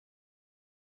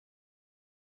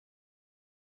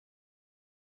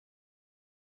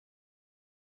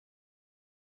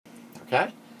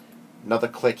Okay. Another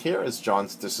click here is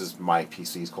John's. This is my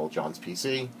PC. It's called John's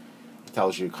PC. It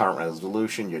tells you current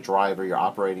resolution, your driver, your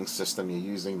operating system you're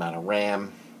using, amount of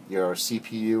RAM, your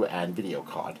CPU, and video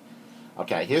card.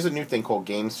 Okay, here's a new thing called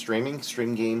game streaming.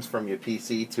 Stream games from your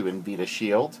PC to Nvidia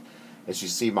Shield. As you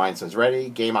see, mine says ready.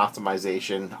 Game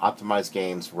optimization, optimize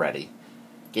games, ready.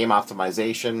 Game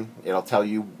optimization, it'll tell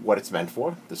you what it's meant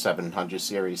for, the 700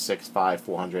 series, 6, 5,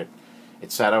 400,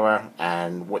 etc.,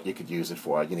 and what you could use it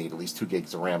for. You need at least 2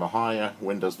 gigs of RAM or higher,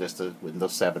 Windows Vista,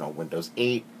 Windows 7, or Windows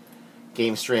 8.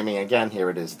 Game streaming, again, here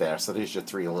it is there. So there's your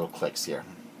 3 little clicks here.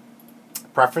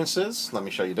 Preferences, let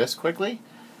me show you this quickly.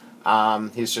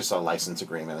 Here's just a license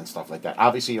agreement and stuff like that.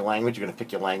 Obviously, your language, you're going to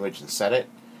pick your language and set it.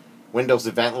 Windows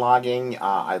event logging,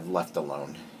 I've left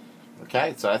alone.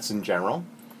 Okay, so that's in general.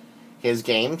 Here's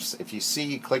games. If you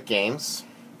see, click games.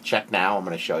 Check now, I'm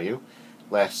going to show you.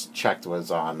 Last checked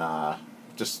was on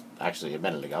just actually a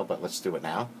minute ago, but let's do it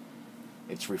now.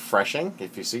 It's refreshing,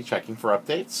 if you see, checking for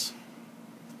updates.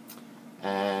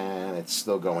 And it's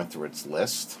still going through its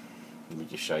list. Let me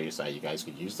just show you so you guys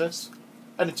could use this.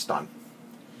 And it's done.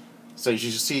 So as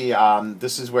you see,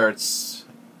 this is where it's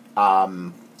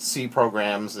C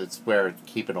programs. It's where it's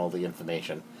keeping all the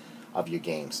information of your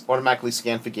games. Automatically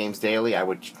scan for games daily. I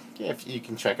would, if you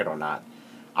can check it or not.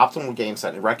 Optimal game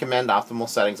setting. Recommend optimal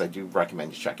settings. I do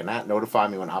recommend you checking that. Notify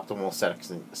me when optimal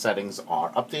settings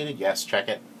are updated. Yes, check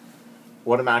it.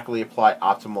 Automatically apply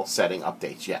optimal setting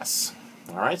updates. Yes.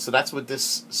 All right. So that's what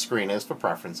this screen is for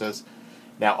preferences.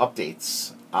 Now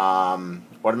updates.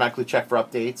 Automatically check for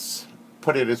updates.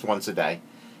 Put it as once a day.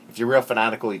 If you're real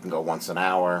fanatical, you can go once an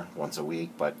hour, once a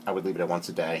week, but I would leave it at once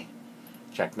a day.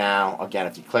 Check now. Again,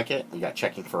 if you click it, you got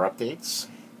checking for updates.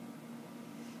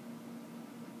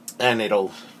 And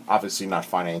it'll obviously not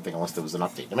find anything unless there was an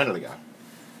update a minute ago.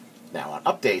 Now on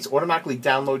updates, automatically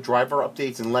download driver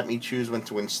updates and let me choose when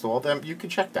to install them. You can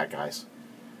check that, guys.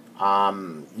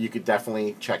 You could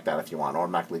definitely check that if you want.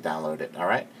 Automatically download it, all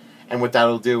right? And what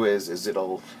that'll do is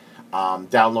it'll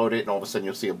download it, and all of a sudden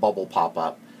you'll see a bubble pop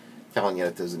up telling you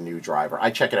that there's a new driver. I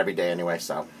check it every day anyway,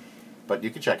 so, but you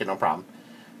can check it, no problem.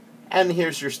 And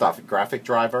here's your stuff. Graphic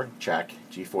driver, check.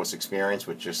 GeForce Experience,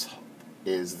 which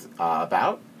is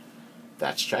about.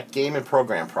 That's check. Game and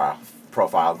program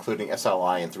profile, including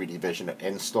SLI and 3D Vision. It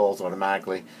installs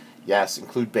automatically. Yes,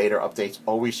 include beta updates.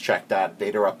 Always check that.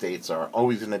 Beta updates are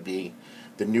always going to be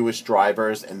the newest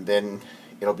drivers, and then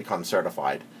it'll become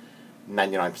certified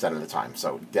 99% of the time.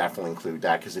 So definitely include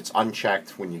that because it's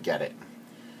unchecked when you get it.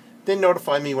 Then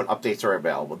notify me when updates are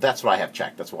available. That's what I have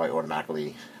checked. That's why I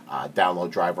automatically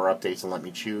download driver updates and let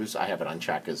me choose. I have it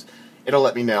unchecked because it'll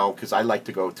let me know, because I like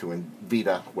to go to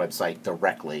Nvidia website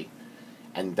directly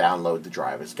and download the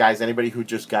drivers. Guys, anybody who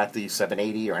just got the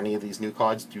 780 or any of these new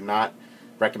cards, do not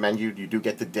recommend you do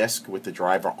get the disc with the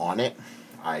driver on it.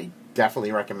 I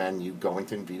definitely recommend you going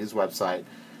to Nvidia's website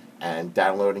and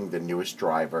downloading the newest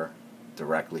driver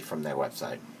directly from their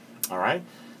website. Alright?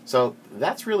 So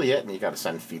that's really it, and you got to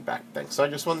send feedback. Thanks. So I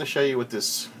just wanted to show you what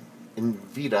this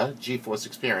Nvidia GeForce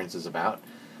Experience is about,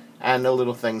 and the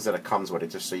little things that it comes with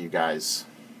it, just so you guys,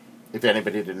 if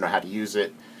anybody didn't know how to use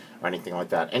it or anything like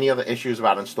that. Any other issues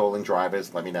about installing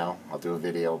drivers, let me know. I'll do a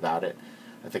video about it.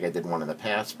 I think I did one in the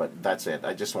past, but that's it.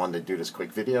 I just wanted to do this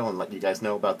quick video and let you guys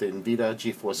know about the Nvidia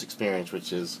GeForce Experience,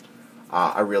 which is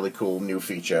a really cool new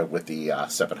feature with the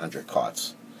 700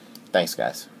 cards. Thanks,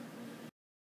 guys.